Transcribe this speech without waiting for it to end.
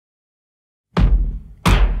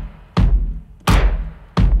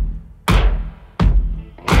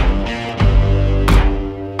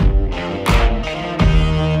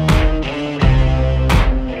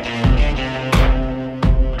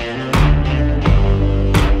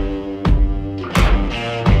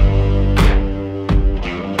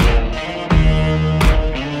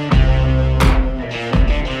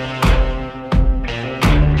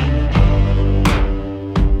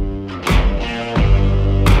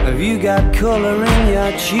you got color in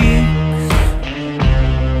your cheeks?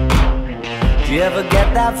 Do you ever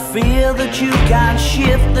get that feel that you can't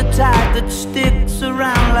shift, the tide that sticks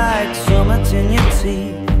around like summits in your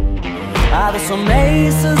teeth? Are there some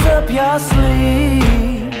aces up your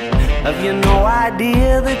sleeve? Have you no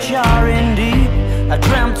idea that you're in deep? I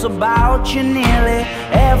dreamt about you nearly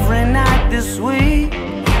every night this week.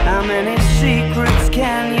 How many secrets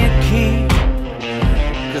can you keep?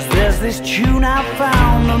 'Cause there's this tune I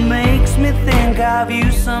found that makes me think of you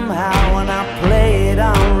somehow, and I play it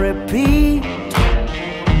on repeat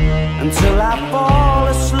until I fall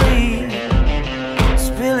asleep,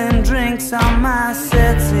 spilling drinks on my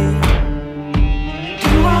settee.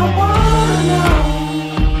 Do I wanna know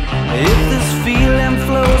if this feeling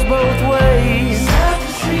flows both ways? Sad to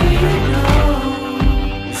see you go.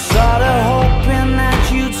 Sorta hoping that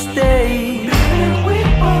you'd stay. Maybe we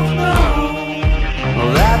both know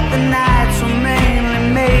that the nights were mainly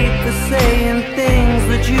made for saying things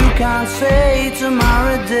that you can't say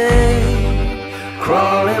tomorrow day.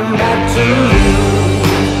 Crawling back to you,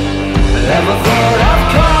 never thought I'd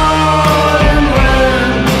call and run.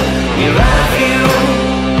 You love you,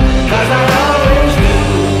 'cause I always do.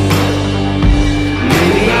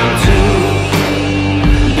 Maybe I'm too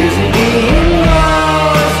busy being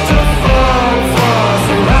lost to fall for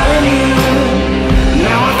somebody new.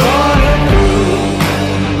 Now I thought it through,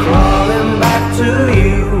 crawling back to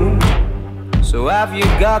you. So have you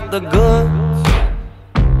got the goods?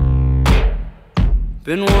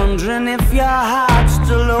 Been wondering if your heart's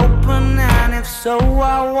still open, and if so,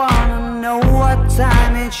 I wanna know what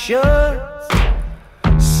time it should.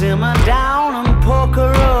 Simmer down and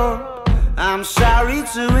pucker up. I'm sorry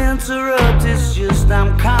to interrupt, it's just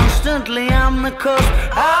I'm constantly on the cusp.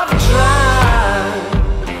 I've tried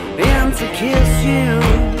to kiss you.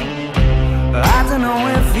 I don't know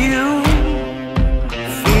if you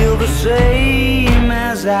feel the same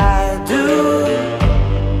as I do,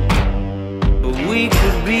 but we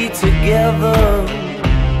could be together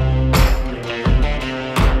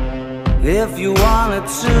if you wanted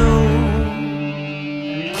to.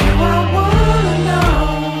 Do I wanna know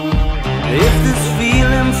if this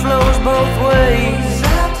feeling flows both ways?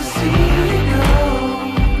 Sad to see you go.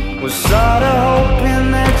 Was sorta hoping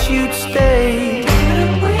that you'd stay.